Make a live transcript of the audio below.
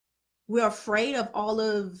We're afraid of all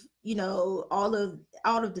of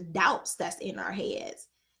the doubts that's in our heads,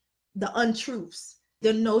 the untruths,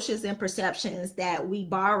 the notions and perceptions that we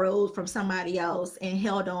borrowed from somebody else and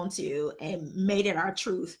held on to and made it our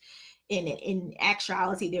truth. In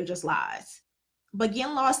actuality, they're just lies. But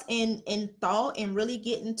getting lost in thought and really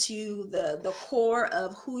getting to the core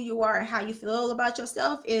of who you are and how you feel about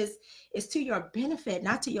yourself is to your benefit,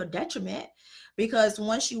 not to your detriment. Because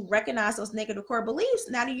once you recognize those negative core beliefs,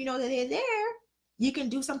 now that you know that they're there, you can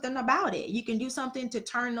do something about it. You can do something to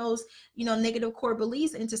turn those, negative core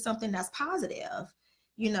beliefs into something that's positive,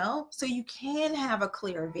 so you can have a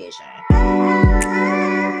clear vision.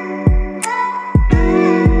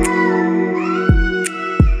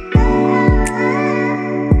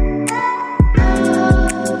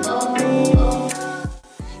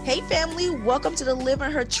 Hey family, welcome to the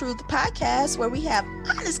Living Her Truth podcast, where we have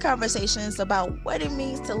honest conversations about what it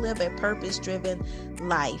means to live a purpose-driven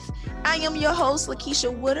life. I am your host,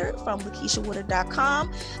 Lakeisha Woodard from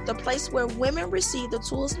LakeishaWoodard.com, the place where women receive the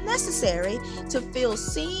tools necessary to feel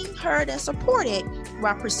seen, heard, and supported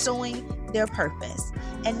while pursuing their purpose.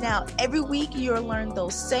 And now every week you'll learn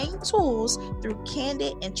those same tools through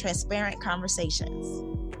candid and transparent conversations.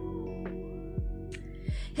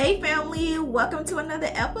 Hey family, welcome to another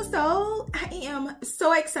episode. I am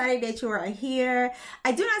so excited that you are here.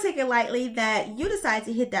 I do not take it lightly that you decide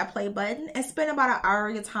to hit that play button and spend about an hour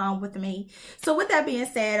of your time with me. So with that being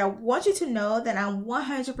said, I want you to know that I'm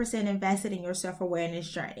 100% invested in your self-awareness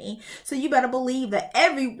journey. So you better believe that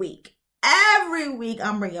every week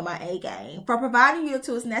I'm bringing my A game for providing you the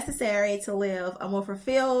tools necessary to live a more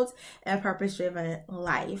fulfilled and purpose-driven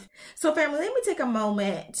life. So family, let me take a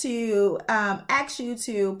moment to ask you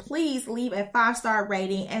to please leave a 5-star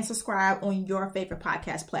rating and subscribe on your favorite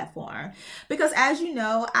podcast platform. Because as you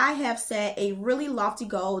know, I have set a really lofty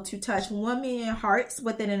goal to touch 1 million hearts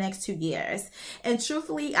within the next 2 years. And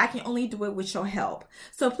truthfully, I can only do it with your help.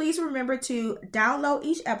 So please remember to download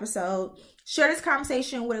each episode, share this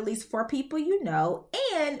conversation with at least 4 people you know,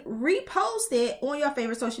 and repost it on your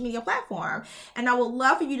favorite social media platform. And I would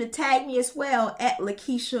love for you to tag me as well at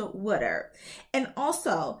Lakeisha Woodard. And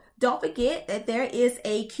also, don't forget that there is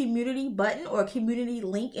a community button or community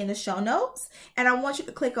link in the show notes. And I want you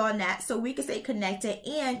to click on that so we can stay connected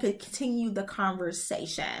and continue the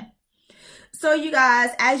conversation. So you guys,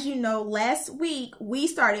 as you know, last week we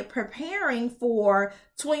started preparing for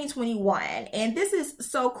 2021, and this is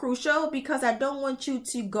so crucial because I don't want you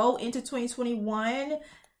to go into 2021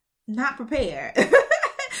 not prepared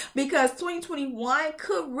because 2021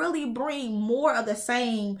 could really bring more of the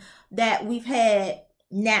same that we've had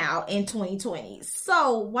now in 2020.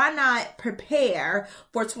 So why not prepare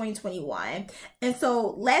for 2021? And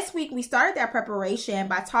so last week we started that preparation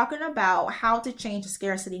by talking about how to change the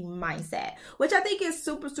scarcity mindset, which I think is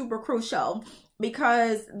super, super crucial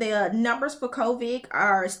because the numbers for COVID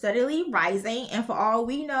are steadily rising. And for all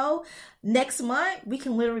we know, next month we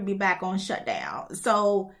can literally be back on shutdown.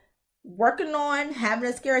 So working on having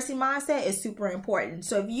a scarcity mindset is super important.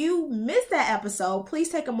 So if you missed that episode, please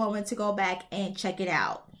take a moment to go back and check it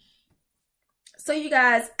out. So you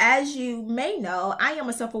guys, as you may know, I am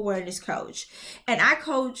a self-awareness coach, and I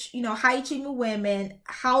coach, high achieving women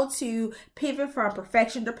how to pivot from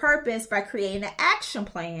perfection to purpose by creating an action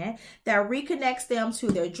plan that reconnects them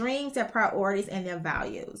to their dreams, their priorities, and their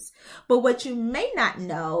values. But what you may not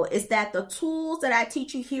know is that the tools that I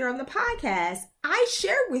teach you here on the podcast, I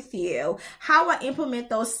share with you how I implement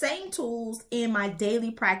those same tools in my daily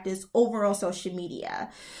practice over on social media.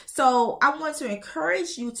 So I want to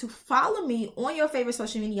encourage you to follow me on your favorite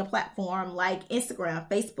social media platform like Instagram,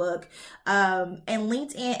 Facebook, and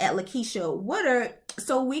LinkedIn at Lakeisha Woodard,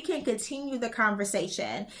 so we can continue the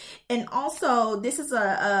conversation. And also, this is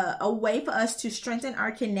a way for us to strengthen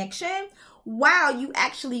our connection while you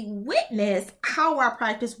actually witness how I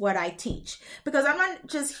practice what I teach. Because I'm not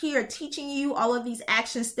just here teaching you all of these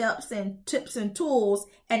action steps and tips and tools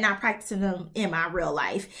and not practicing them in my real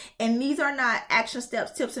life. And these are not action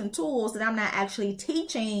steps, tips, and tools that I'm not actually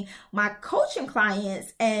teaching my coaching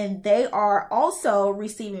clients, and they are also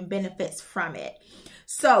receiving benefits from it.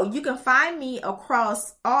 So you can find me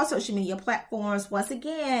across all social media platforms, once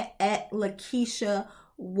again, at Lakeisha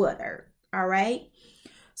Woodard. All right.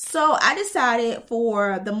 So I decided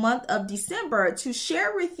for the month of December to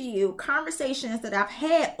share with you conversations that I've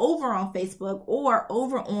had over on Facebook or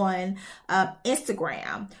over on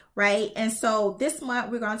Instagram, right? And so this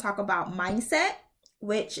month we're going to talk about mindset,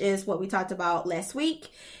 which is what we talked about last week.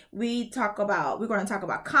 We're going to talk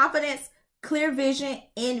about confidence, clear vision,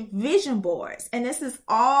 and vision boards. And this is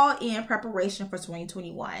all in preparation for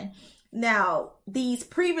 2021. Now, these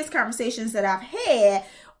previous conversations that I've had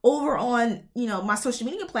over on, my social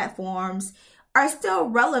media platforms are still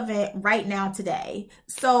relevant right now today.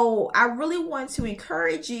 So I really want to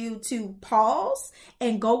encourage you to pause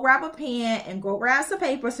and go grab a pen and go grab some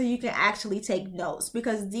paper so you can actually take notes,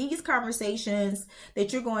 because these conversations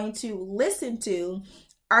that you're going to listen to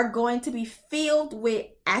are going to be filled with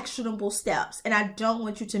actionable steps. And I don't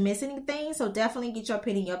want you to miss anything. So definitely get your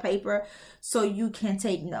pen and your paper so you can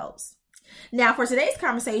take notes. Now, for today's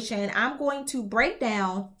conversation, I'm going to break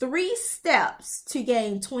down 3 steps to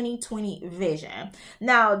gain 2020 vision.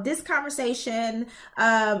 Now, this conversation,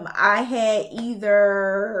 I had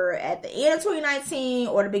either at the end of 2019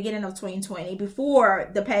 or the beginning of 2020, before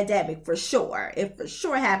the pandemic, for sure. It for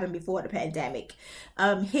sure happened before the pandemic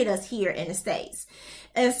hit us here in the States.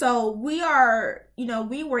 And so we were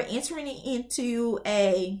entering into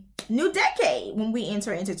a new decade when we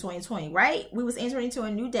entered into 2020, right? We was entering into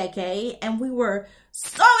a new decade, and we were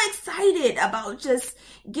so excited about just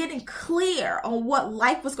getting clear on what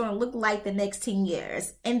life was going to look like the next 10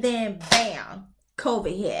 years. And then bam,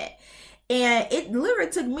 COVID hit. And it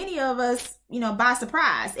literally took many of us, by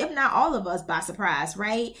surprise, if not all of us by surprise,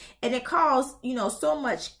 right? And it caused, so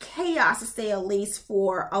much chaos, to say at least,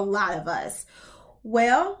 for a lot of us.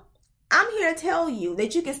 Well, I'm here to tell you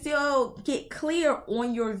that you can still get clear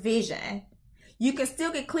on your vision. You can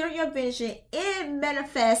still get clear on your vision and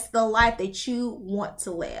manifest the life that you want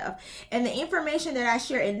to live. And the information that I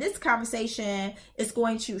share in this conversation is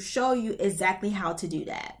going to show you exactly how to do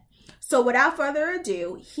that. So without further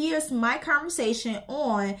ado, here's my conversation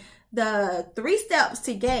on the 3 steps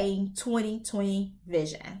to gain 2020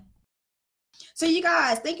 vision. So you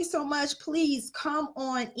guys, thank you so much. Please come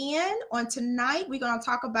on in. On tonight, we're going to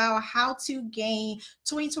talk about how to gain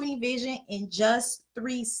 2020 vision in just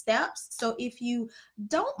 3 steps. So if you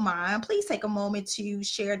don't mind, please take a moment to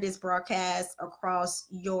share this broadcast across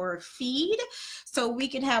your feed so we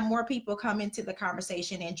can have more people come into the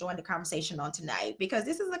conversation and join the conversation on tonight, because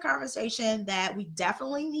this is a conversation that we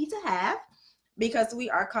definitely need to have. Because we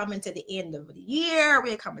are coming to the end of the year,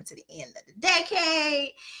 we're coming to the end of the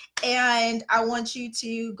decade, and I want you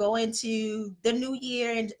to go into the new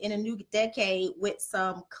year and in a new decade with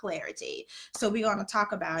some clarity. So we're going to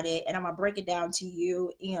talk about it, and I'm going to break it down to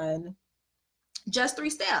you in just 3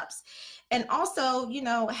 steps. And also,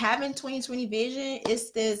 having 2020 vision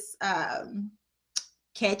is this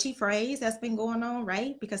catchy phrase that's been going on,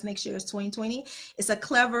 right? Because next year is 2020. It's a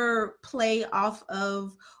clever play off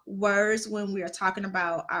of words when we are talking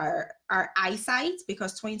about our eyesight,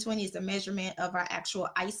 because 2020 is the measurement of our actual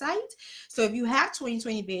eyesight. So if you have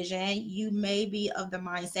 2020 vision, you may be of the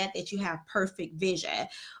mindset that you have perfect vision,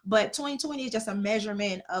 but 2020 is just a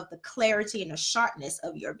measurement of the clarity and the sharpness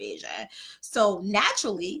of your vision. So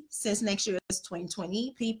naturally, since next year is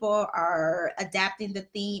 2020, people are adapting the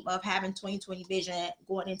theme of having 2020 vision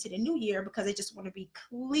going into the new year, because they just want to be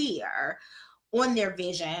clear on their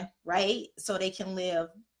vision, right? So they can live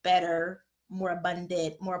better, more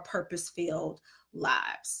abundant, more purpose-filled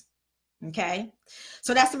lives. Okay,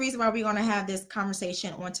 so that's the reason why we're going to have this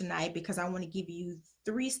conversation on tonight, because I want to give you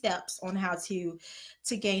 3 steps on how to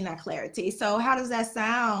gain that clarity. So how does that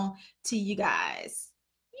sound to you guys?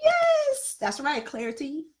 Yes, that's right.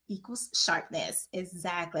 Clarity equals sharpness.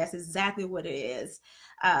 Exactly. That's exactly what it is.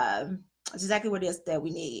 It's exactly what it is that we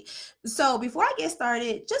need. So before I get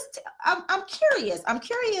started, I'm curious. I'm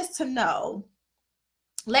curious to know.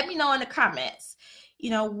 Let me know in the comments,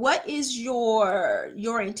 what is your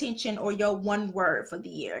intention or your one word for the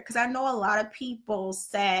year? Because I know a lot of people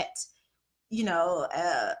set,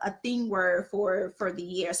 a theme word for the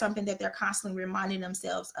year, something that they're constantly reminding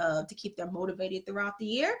themselves of to keep them motivated throughout the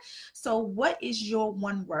year. So what is your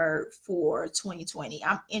one word for 2020?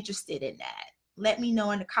 I'm interested in that. Let me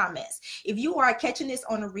know in the comments. If you are catching this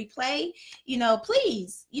on a replay,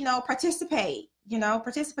 please, participate.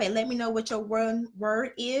 Participate. Let me know what your one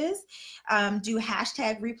word is. Do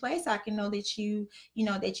hashtag replay so I can know that you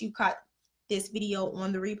caught this video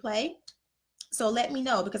on the replay. So let me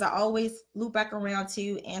know, because I always loop back around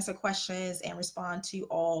to answer questions and respond to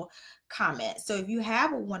all comments. So if you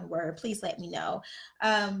have a one word, please let me know.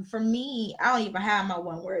 For me, I don't even have my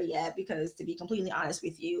one word yet, because to be completely honest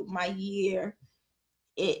with you, my year,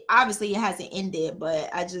 it hasn't ended, but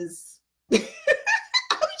it's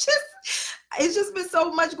just been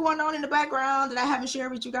so much going on in the background that I haven't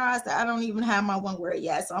shared with you guys that I don't even have my one word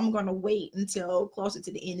yet. So I'm going to wait until closer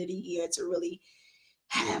to the end of the year to really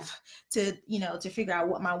have to figure out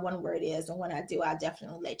what my one word is. And when I do, I'll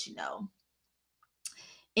definitely let you know.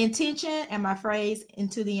 Intention and my phrase,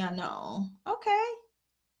 into the unknown. Okay.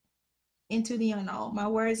 Into the unknown. My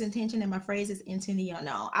word is intention and my phrase is into the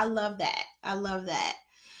unknown. I love that.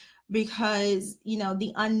 because, you know,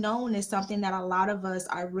 the unknown is something that a lot of us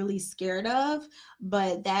are really scared of,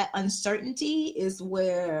 but that uncertainty is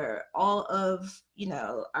where all of, you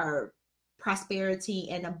know, our prosperity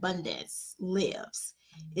and abundance lives,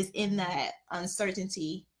 is in that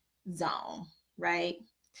uncertainty zone, right?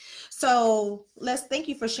 So let's thank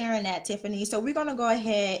you for sharing that, Tiffany. So we're going to go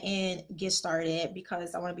ahead and get started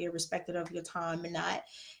because I want to be respectful of your time and not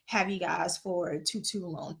have you guys for too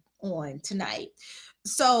long on tonight.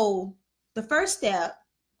 So the first step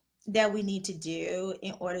that we need to do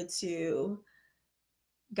in order to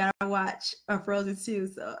gotta watch a Frozen 2.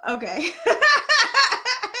 So okay.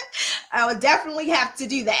 I would definitely have to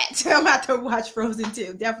do that. I'm about to watch Frozen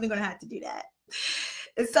 2. Definitely gonna have to do that.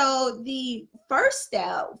 So the first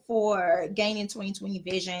step for gaining 2020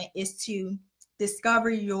 vision is to discover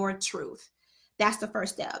your truth. That's the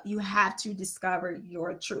first step. You have to discover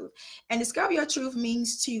your truth. And discover your truth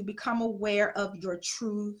means to become aware of your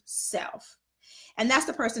true self. And that's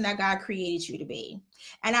the person that God created you to be.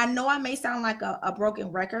 And I know I may sound like a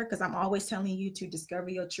broken record because I'm always telling you to discover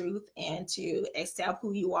your truth and to accept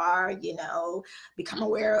who you are, you know, become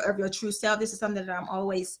aware of your true self. This is something that I'm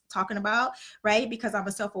always talking about, right? Because I'm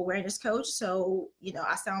a self-awareness coach. So, you know,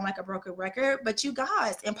 I sound like a broken record, but you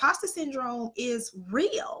guys, imposter syndrome is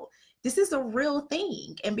real. This is a real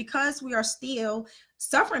thing. And because we are still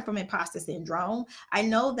suffering from imposter syndrome, I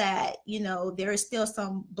know that, you know, there is still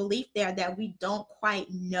some belief there that we don't quite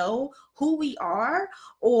know who we are,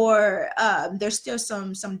 or there's still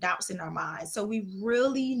some doubts in our minds. So we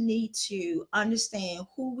really need to understand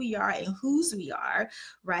who we are and whose we are,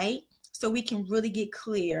 right? So we can really get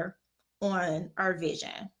clear on our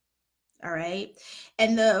vision. All right.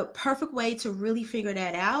 And the perfect way to really figure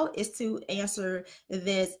that out is to answer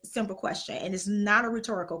this simple question. And it's not a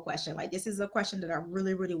rhetorical question. Like, this is a question that I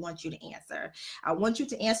really, really want you to answer. I want you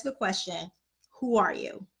to answer the question, who are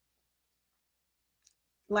you?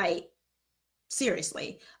 Like,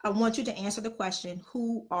 seriously, I want you to answer the question,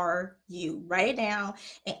 who are you? Write it down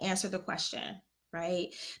and answer the question.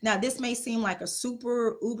 Right now, this may seem like a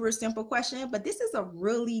super uber simple question, but this is a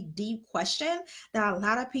really deep question that a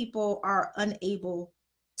lot of people are unable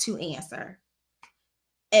to answer.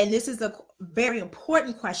 And this is a very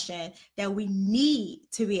important question that we need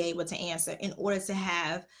to be able to answer in order to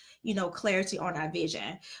have, you know, clarity on our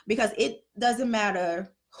vision, because it doesn't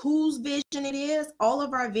matter whose vision it is. All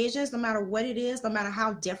of our visions, no matter what it is, no matter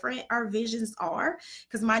how different our visions are,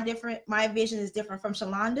 because my vision is different from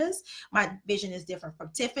Shalonda's, my vision is different from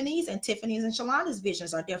Tiffany's, and Tiffany's and Shalonda's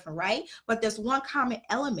visions are different, right? But there's one common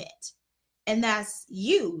element, and that's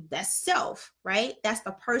you, that's self, right? That's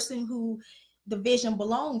the person who the vision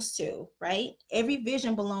belongs to, right? Every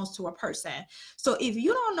vision belongs to a person. So if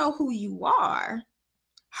you don't know who you are,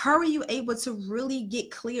 how are you able to really get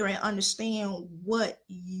clear and understand what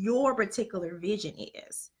your particular vision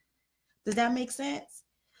is? Does that make sense?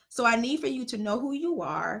 So I need for you to know who you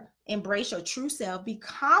are, embrace your true self, be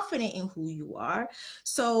confident in who you are,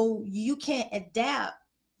 so you can adapt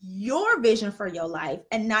your vision for your life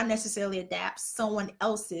and not necessarily adapt someone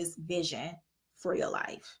else's vision for your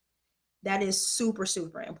life. That is super,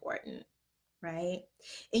 super important, right?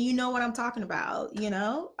 And you know what I'm talking about, you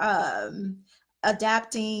know?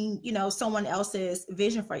 Adapting, you know, someone else's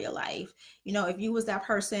vision for your life. You know, if you was that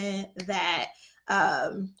person that I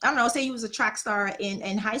don't know, say you was a track star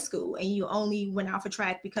in high school and you only went out for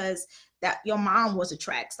track because that your mom was a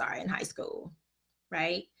track star in high school,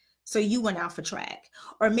 right? So you went out for track.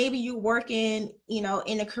 Or maybe you're working, you know,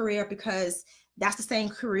 in a career because that's the same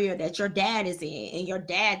career that your dad is in and your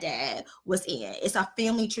dad was in. It's a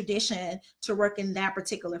family tradition to work in that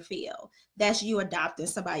particular field. That's you adopting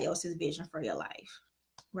somebody else's vision for your life,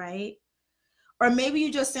 right? Or maybe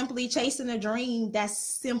you just simply chasing a dream that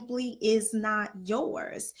simply is not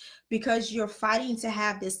yours because you're fighting to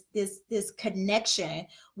have this connection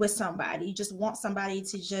with somebody. You just want somebody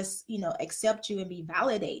to just, you know, accept you and be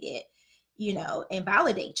validated, you know, and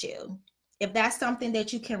validate you. If that's something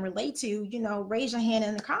that you can relate to, you know, raise your hand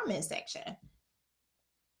in the comment section.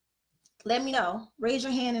 Let me know. Raise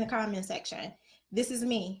your hand in the comment section. This is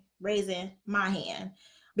me raising my hand,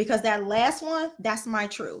 because that last one, that's my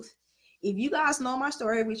truth. If you guys know my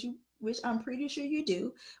story, which I'm pretty sure you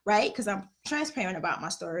do, right? Because I'm transparent about my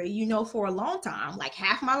story. You know, for a long time, like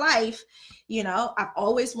half my life, you know, I've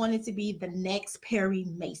always wanted to be the next Perry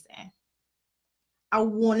Mason. I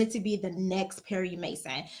wanted to be the next Perry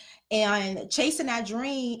Mason. And chasing that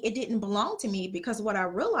dream, it didn't belong to me, because what I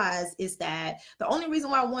realized is that the only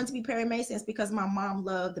reason why I wanted to be Perry Mason is because my mom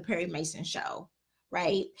loved the Perry Mason show,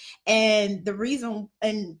 right? And the reason,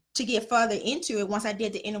 and to get further into it, once I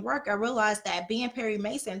did the inner work, I realized that being Perry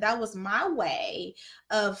Mason, that was my way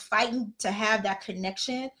of fighting to have that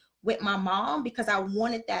connection with my mom, because I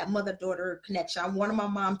wanted that mother-daughter connection. I wanted my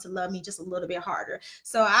mom to love me just a little bit harder.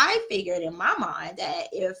 So I figured in my mind that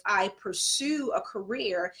if I pursue a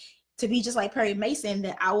career to be just like Perry Mason,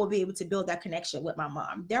 then I will be able to build that connection with my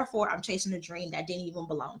mom. Therefore, I'm chasing a dream that didn't even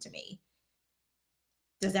belong to me.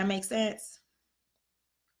 Does that make sense?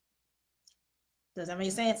 Does that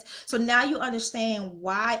make sense? So now you understand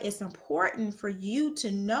why it's important for you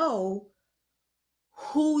to know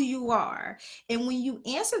who you are. And when you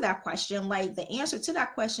answer that question, like the answer to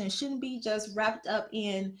that question shouldn't be just wrapped up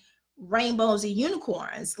in rainbows and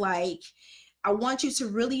unicorns. Like, I want you to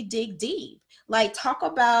really dig deep. Like, talk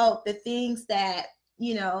about the things that,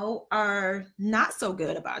 you know, are not so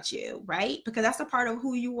good about you, right? Because that's a part of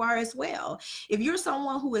who you are as well. If you're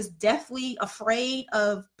someone who is deathly afraid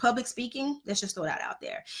of public speaking, let's just throw that out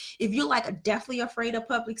there. If you're like deathly afraid of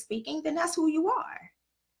public speaking, then that's who you are,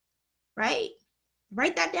 right?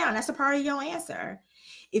 Write that down. That's a part of your answer.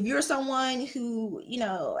 If you're someone who, you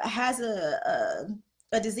know, has a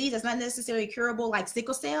disease that's not necessarily curable, like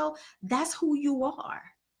sickle cell, that's who you are,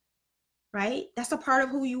 right? That's a part of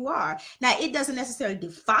who you are. Now, it doesn't necessarily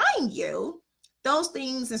define you. Those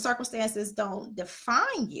things and circumstances don't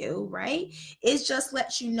define you, right? It just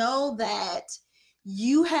lets you know that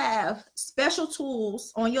you have special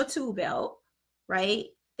tools on your tool belt, right?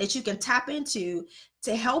 That you can tap into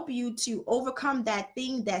to help you to overcome that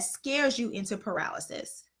thing that scares you into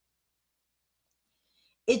paralysis.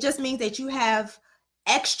 It just means that you have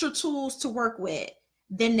extra tools to work with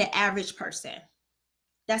than the average person.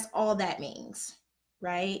 That's all that means,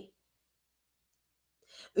 right?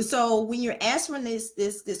 So when you're answering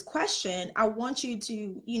this question, I want you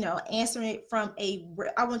to, you know, answer it from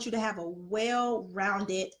I want you to have a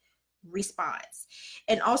well-rounded response.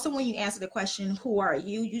 And also, when you answer the question, who are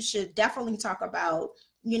you, you should definitely talk about,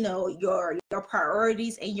 you know, your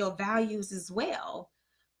priorities and your values as well,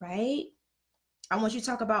 right? I want you to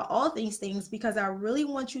talk about all these things because I really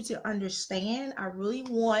want you to understand. I really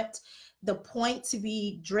want the point to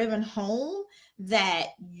be driven home that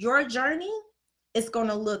your journey is going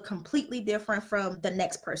to look completely different from the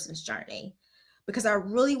next person's journey, because I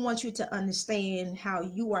really want you to understand how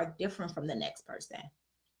you are different from the next person.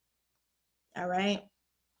 All right.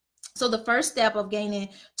 So the first step of gaining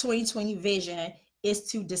 2020 vision is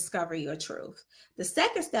to discover your truth. The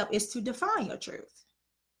second step is to define your truth.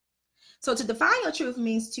 So to define your truth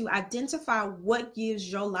means to identify what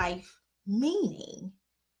gives your life meaning.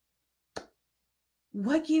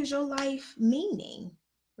 What gives your life meaning,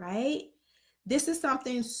 right? This is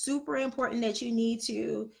something super important that you need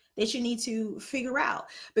to figure out,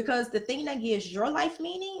 because the thing that gives your life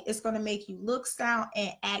meaning is going to make you look, sound,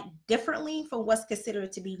 and act differently from what's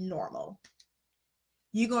considered to be normal.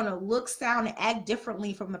 You're going to look, sound, and act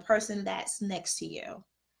differently from the person that's next to you,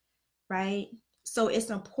 right? So it's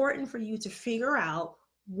important for you to figure out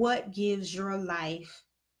what gives your life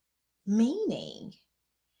meaning.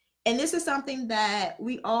 And this is something that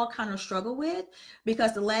we all kind of struggle with,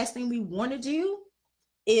 because the last thing we want to do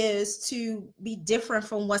is to be different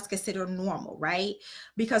from what's considered normal, right?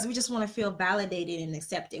 Because we just want to feel validated and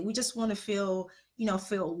accepted. We just want to feel, you know,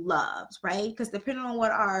 feel loved, right? Because depending on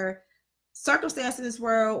what our circumstances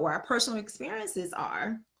were or our personal experiences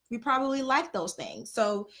are, we probably like those things.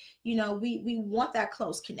 So, you know, we want that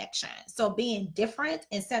close connection. So being different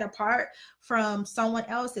and set apart from someone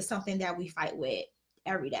else is something that we fight with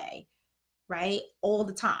every day, right? All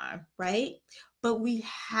the time, right? But we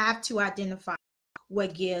have to identify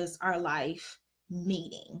what gives our life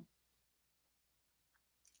meaning.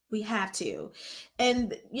 We have to.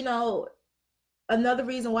 And, you know, another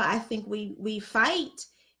reason why I think we fight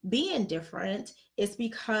being different is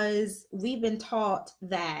because we've been taught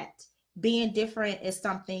that being different is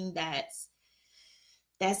something that's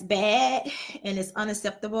bad and it's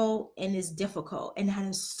unacceptable and it's difficult. And that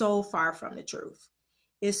is so far from the truth.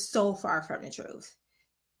 It's so far from the truth.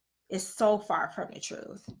 It's so far from the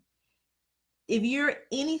truth. If you're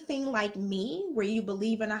anything like me, where you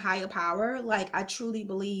believe in a higher power, like I truly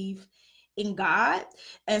believe in God,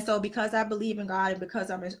 and so because I believe in God and because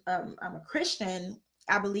I'm a Christian,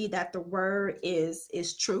 I believe that the word is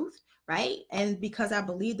truth, right? And because I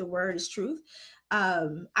believe the word is truth,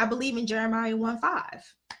 I believe in Jeremiah 1:5.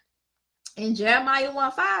 And Jeremiah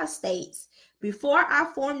 1:5 states, "Before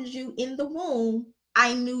I formed you in the womb,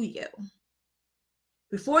 I knew you.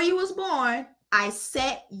 Before you was born, I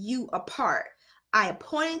set you apart. I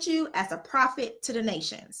appointed you as a prophet to the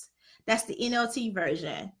nations." That's the NLT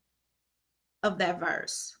version of that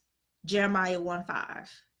verse. Jeremiah 1:5.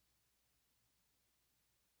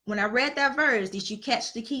 When I read that verse, did you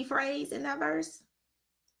catch the key phrase in that verse?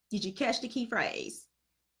 Did you catch the key phrase?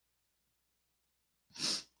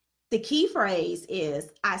 The key phrase is,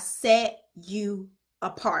 I set you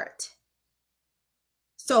apart.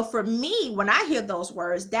 So for me, when I hear those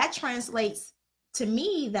words, that translates to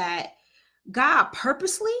me that God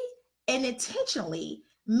purposely and intentionally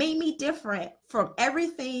made me different from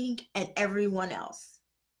everything and everyone else.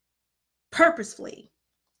 Purposefully,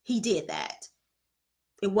 he did that.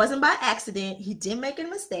 It wasn't by accident. He didn't make a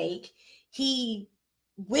mistake. He,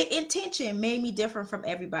 with intention, made me different from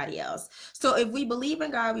everybody else. So if we believe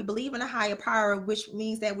in God, we believe in a higher power, which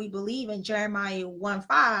means that we believe in Jeremiah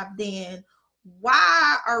 1:5, then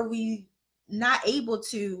why are we not able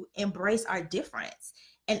to embrace our difference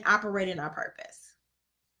and operate in our purpose?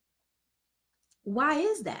 Why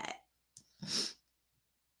is that?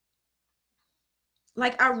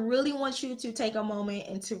 Like, I really want you to take a moment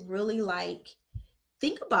and to really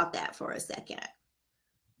think about that for a second.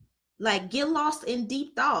 Like, get lost in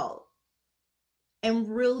deep thought and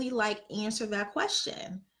really answer that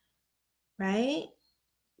question, right?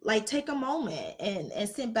 Like, take a moment and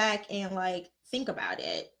sit back and think about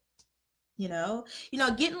it.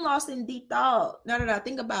 Getting lost in deep thought, now that I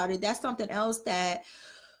think about it, that's something else that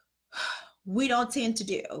we don't tend to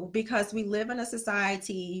do, because we live in a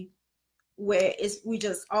society where we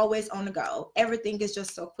just always on the go. Everything is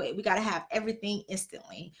just so quick. We got to have everything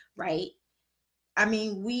instantly, right? I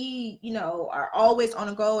mean, we, are always on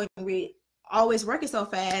the go, and we always working so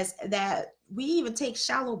fast that we even take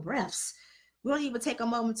shallow breaths. We don't even take a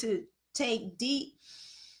moment to take deep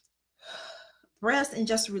breaths and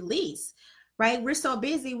just release, right? We're so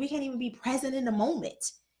busy, we can't even be present in the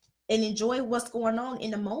moment and enjoy what's going on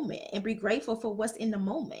in the moment and be grateful for what's in the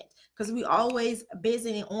moment, because we always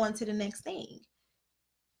busy and on to the next thing.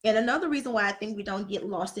 And another reason why I think we don't get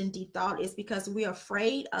lost in deep thought is because we're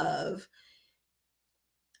afraid of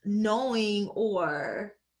knowing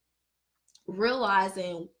or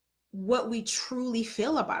realizing what we truly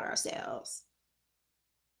feel about ourselves.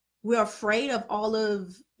 We're afraid of all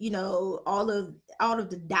of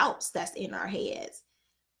the doubts that's in our heads,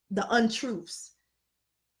 the untruths,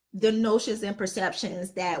 the notions and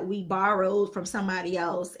perceptions that we borrowed from somebody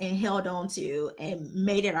else and held on to and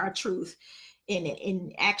made it our truth.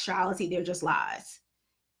 In actuality, they're just lies.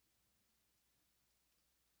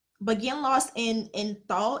 But getting lost in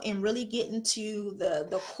thought and really getting to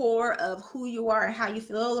the core of who you are and how you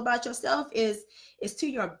feel about yourself is to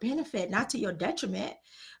your benefit, not to your detriment.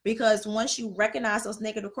 Because once you recognize those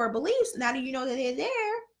negative core beliefs, now that you know that they're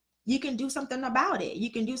there, you can do something about it.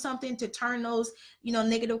 You can do something to turn those,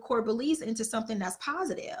 negative core beliefs into something that's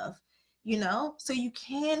positive, so you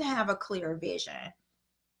can have a clear vision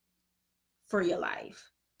for your life.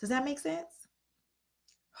 Does that make sense?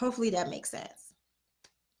 Hopefully that makes sense,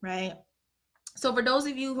 right? So for those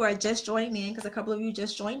of you who are just joining in, because a couple of you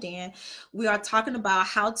just joined in, we are talking about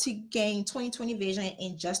how to gain 2020 vision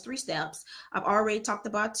in just 3 steps. I've already talked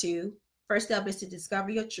about 2. First step is to discover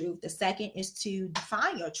your truth. The second is to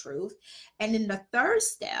define your truth. And then the third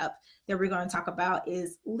step that we're going to talk about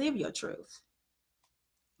is live your truth.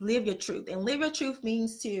 Live your truth. And live your truth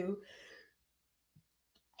means to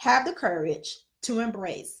have the courage to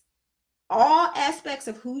embrace all aspects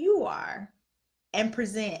of who you are and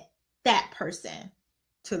present that person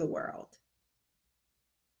to the world.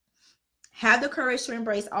 Have the courage to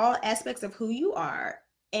embrace all aspects of who you are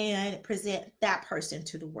and present that person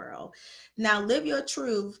to the world. Now, live your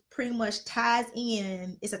truth pretty much ties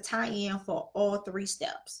in, it's a tie-in for all 3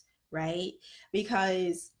 steps, right?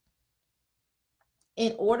 Because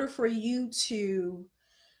in order for you to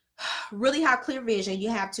really have clear vision, you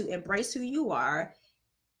have to embrace who you are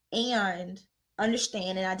and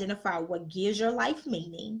understand and identify what gives your life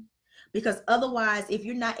meaning. Because otherwise, if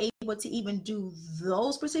you're not able to even do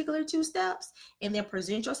those particular 2 steps and then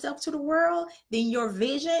present yourself to the world, then your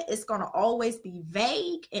vision is going to always be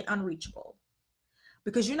vague and unreachable,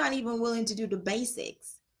 because you're not even willing to do the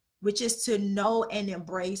basics, which is to know and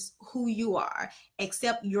embrace who you are,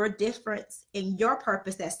 accept your difference and your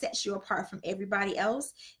purpose that sets you apart from everybody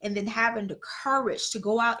else, and then having the courage to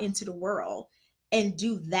go out into the world and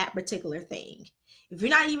do that particular thing. If you're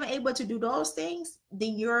not even able to do those things,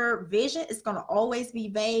 then your vision is going to always be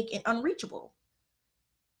vague and unreachable,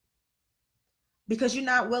 because you're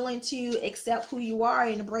not willing to accept who you are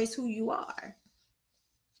and embrace who you are.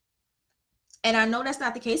 And I know that's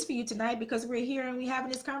not the case for you tonight, because we're here and we're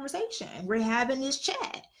having this conversation. We're having this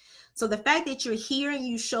chat. So the fact that you're here and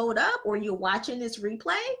you showed up, or you're watching this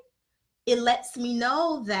replay, it lets me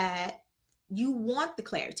know that you want the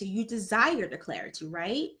clarity. You desire the clarity,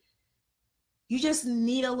 right? You just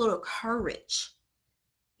need a little courage.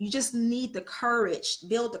 You just need the courage,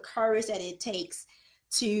 build the courage that it takes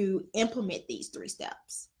to implement these 3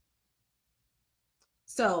 steps.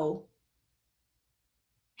 So,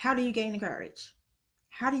 how do you gain the courage?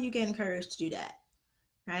 How do you gain the courage to do that?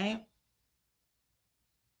 Right?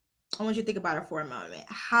 I want you to think about it for a moment.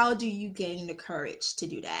 How do you gain the courage to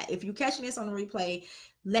do that? If you're catching this on the replay,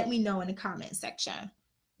 let me know in the comment section.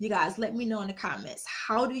 You guys, let me know in the comments.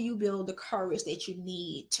 How do you build the courage that you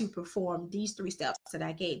need to perform these 3 steps that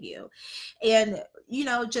I gave you? And,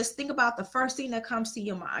 just think about the first thing that comes to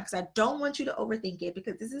your mind, because I don't want you to overthink it,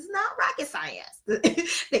 because this is not rocket science.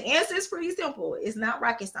 The answer is pretty simple. It's not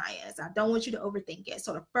rocket science. I don't want you to overthink it.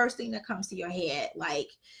 So the first thing that comes to your head,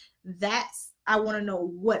 I want to know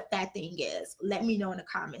what that thing is. Let me know in the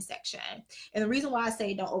comment section. And the reason why I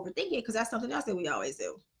say don't overthink it, because that's something else that we always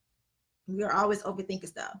do. We are always overthinking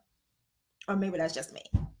stuff. Or maybe that's just me.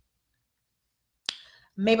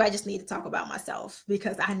 Maybe I just need to talk about myself,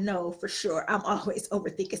 because I know for sure I'm always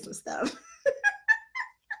overthinking some stuff.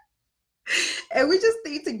 And we just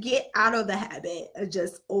need to get out of the habit of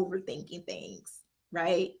just overthinking things,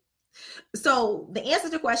 right? So the answer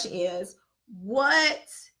to the question is,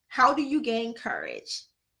 how do you gain courage?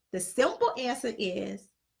 The simple answer is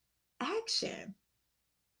action.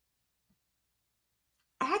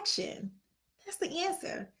 Action. That's the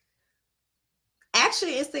answer. Action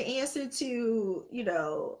is the answer to,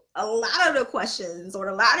 a lot of the questions or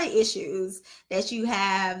a lot of issues that you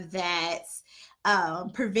have that's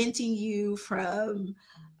preventing you from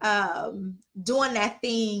doing that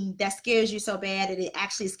thing that scares you so bad that it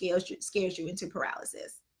actually scares you into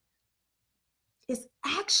paralysis. It's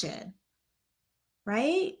action,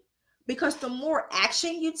 right? Because the more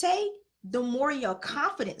action you take, the more your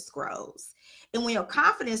confidence grows. And when your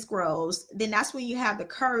confidence grows, then that's when you have the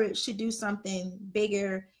courage to do something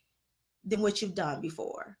bigger than what you've done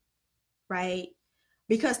before, right?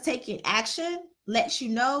 Because taking action lets you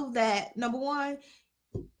know that, number one,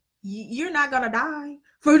 you're not going to die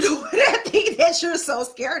for doing that thing that you're so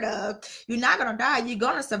scared of. You're not going to die. You're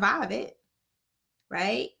going to survive it.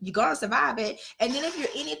 Right? You're going to survive it. And then if you're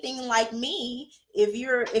anything like me, if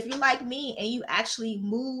you're like me and you actually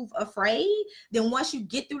move afraid, then once you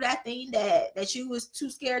get through that thing that you was too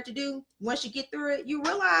scared to do, once you get through it, you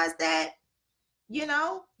realize that, you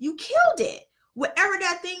killed it. Whatever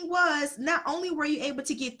that thing was, not only were you able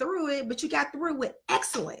to get through it, but you got through it with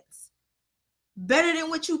excellence. Better than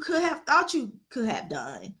what you could have thought you could have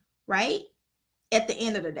done, right? At the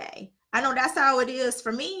end of the day. I know that's how it is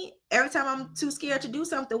for me. Every time I'm too scared to do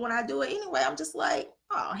something, when I do it anyway, I'm just like,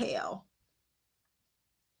 oh, hell.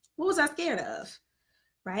 What was I scared of?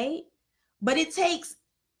 Right? But it takes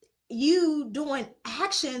you doing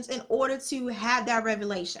actions in order to have that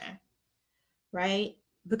revelation. Right?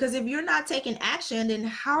 Because if you're not taking action, then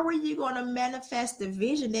how are you going to manifest the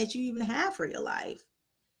vision that you even have for your life?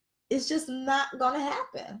 It's just not going to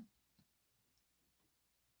happen.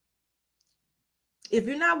 If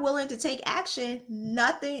you're not willing to take action,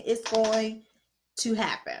 nothing is going to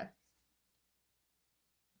happen.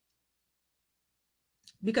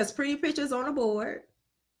 Because pretty pictures on a board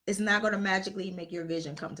is not going to magically make your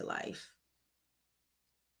vision come to life.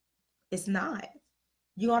 It's not.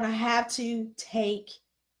 You're going to have to take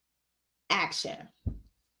action.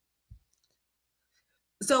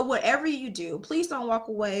 So whatever you do, please don't walk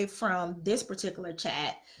away from this particular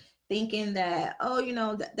chat thinking that,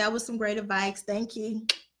 that was some great advice. Thank you.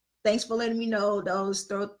 Thanks for letting me know those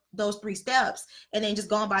 3 steps, and then just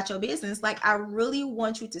go about your business. I really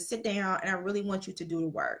want you to sit down and I really want you to do the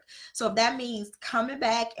work. So if that means coming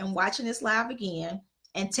back and watching this live again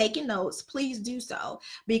and taking notes, please do so,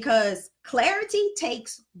 because clarity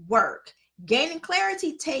takes work. Gaining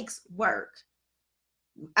clarity takes work.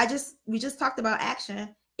 We just talked about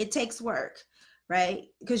action. It takes work. Right?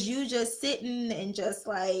 Because you just sitting and just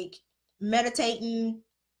meditating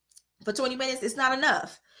for 20 minutes, it's not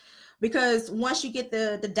enough. Because once you get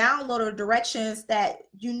the download or directions that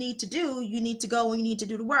you need to do, you need to go and you need to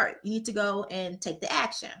do the work. You need to go and take the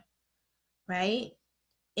action, right?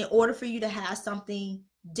 In order for you to have something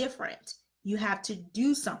different, you have to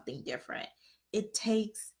do something different. It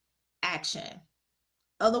takes action.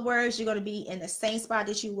 Other words, you're going to be in the same spot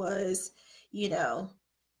that you was,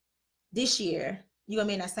 this year. You're going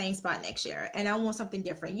to be in that same spot next year. And I want something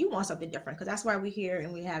different. You want something different, because that's why we're here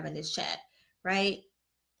and we're having this chat, right?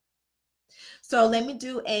 So let me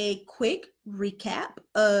do a quick recap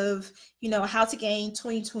of, how to gain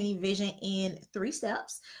 2020 vision in 3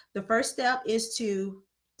 steps. The first step is to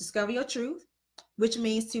discover your truth. which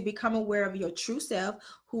means to become aware of your true self,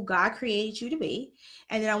 who God created you to be.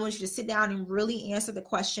 And then I want you to sit down and really answer the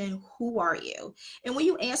question, who are you? And when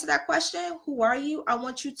you answer that question, who are you? I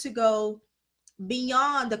want you to go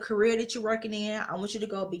beyond the career that you're working in. I want you to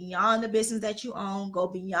go beyond the business that you own, go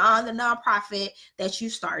beyond the nonprofit that you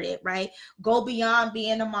started, right? Go beyond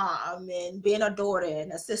being a mom and being a daughter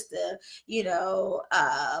and a sister, a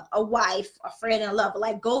wife, a friend, and a lover.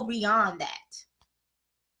 Like, go beyond that,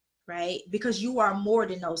 right? Because you are more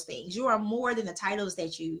than those things. You are more than the titles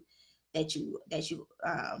that you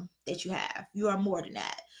have. You are more than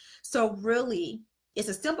that. So really, it's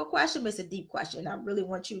a simple question, but it's a deep question. I really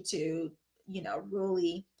want you to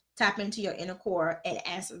really tap into your inner core and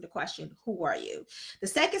answer the question, who are you? The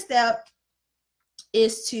second step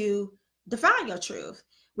is to define your truth,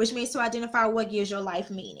 which means to identify what gives your life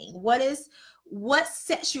meaning. What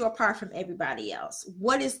sets you apart from everybody else?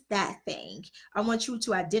 What is that thing? I want you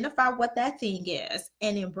to identify what that thing is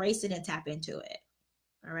and embrace it and tap into it.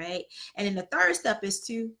 All right. And then the third step is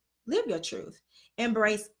to live your truth.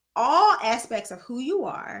 Embrace all aspects of who you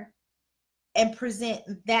are and present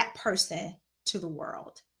that person to the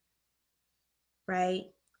world, right?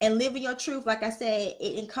 And living your truth, like I said,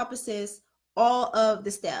 it encompasses all of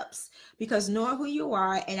the steps, because knowing who you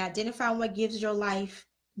are and identifying what gives your life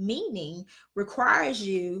meaning requires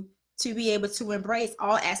you to be able to embrace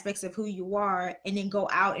all aspects of who you are and then go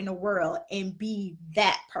out in the world and be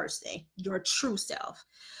that person, your true self.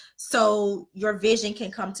 So your vision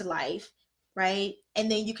can come to life, right?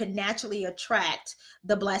 And then you can naturally attract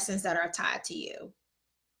the blessings that are tied to you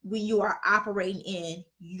when you are operating in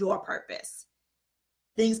your purpose.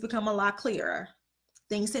 Things become a lot clearer.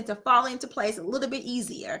 Things tend to fall into place a little bit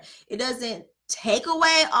easier. It doesn't take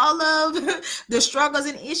away all of the struggles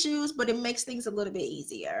and issues, but it makes things a little bit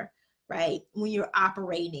easier, right? When you're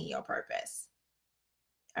operating your purpose.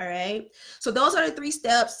 All right. So those are the 3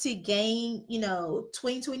 steps to gain,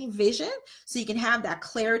 2020 vision, so you can have that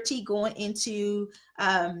clarity going into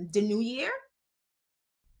the new year.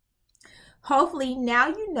 Hopefully now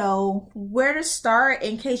you know where to start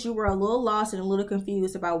in case you were a little lost and a little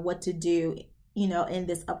confused about what to do, in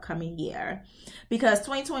this upcoming year, because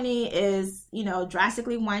 2020 is,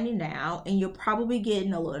 drastically winding down, and you're probably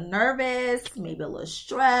getting a little nervous, maybe a little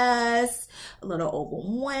stressed, a little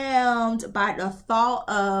overwhelmed by the thought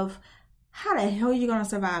of how the hell you're going to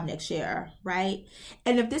survive next year, right?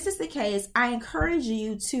 And if this is the case, I encourage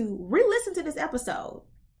you to re-listen to this episode.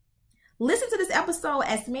 Listen to this episode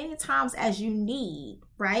as many times as you need,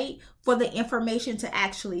 right? For the information to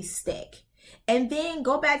actually stick. And then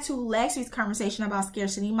go back to last week's conversation about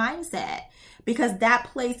scarcity mindset, because that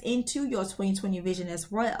plays into your 2020 vision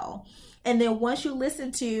as well. And then once you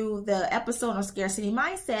listen to the episode on scarcity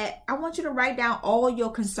mindset, I want you to write down all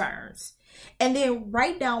your concerns. And then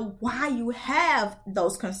write down why you have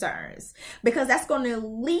those concerns, because that's going to at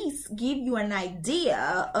least give you an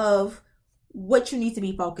idea of what you need to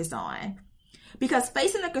be focused on. Because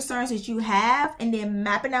facing the concerns that you have and then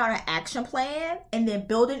mapping out an action plan and then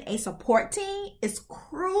building a support team is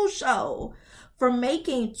crucial for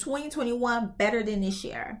making 2021 better than this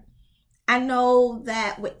year. I know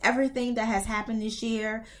that with everything that has happened this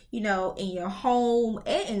year, in your home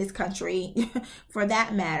and in this country, for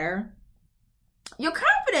that matter, your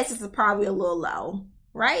confidence is probably a little low,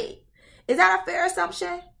 right? Is that a fair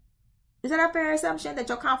assumption? Is that a fair assumption that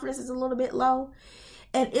your confidence is a little bit low?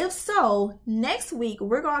 And if so, next week,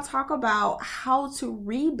 we're going to talk about how to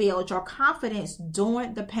rebuild your confidence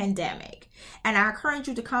during the pandemic. And I encourage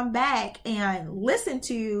you to come back and listen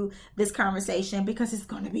to this conversation, because it's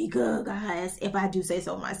going to be good, guys. If I do say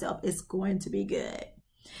so myself, it's going to be good.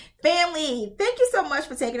 Family, thank you so much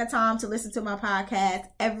for taking the time to listen to my podcast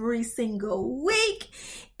every single week.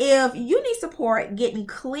 If you need support getting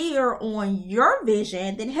clear on your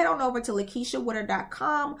vision, then head on over to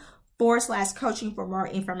LakeishaWoodard.com/coaching for more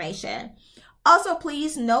information. Also,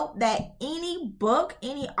 please note that any book,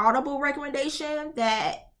 any Audible recommendation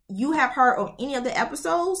that you have heard on any of the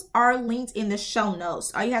episodes are linked in the show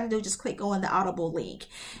notes. All you have to do is just click on the Audible link.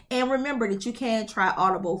 And remember that you can try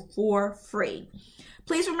Audible for free.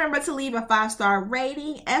 Please remember to leave a 5-star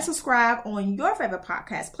rating and subscribe on your favorite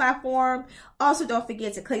podcast platform. Also, don't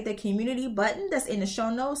forget to click the community button that's in the show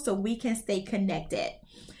notes so we can stay connected.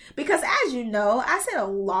 Because as you know, I set a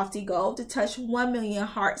lofty goal to touch 1 million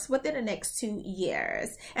hearts within the next 2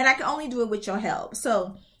 years. And I can only do it with your help.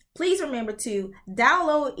 So please remember to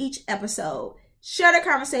download each episode, share the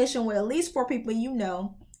conversation with at least 4 people you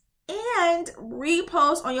know, and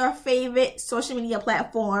repost on your favorite social media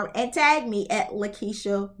platform and tag me at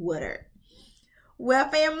Lakeisha Woodard. Well,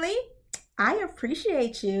 family, I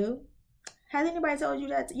appreciate you. Has anybody told you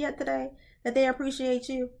that yet today? that they appreciate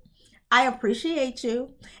you? I appreciate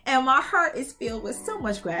you, and my heart is filled with so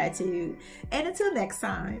much gratitude. And until next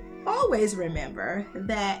time, always remember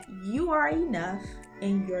that you are enough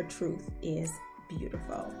and your truth is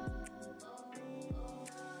beautiful.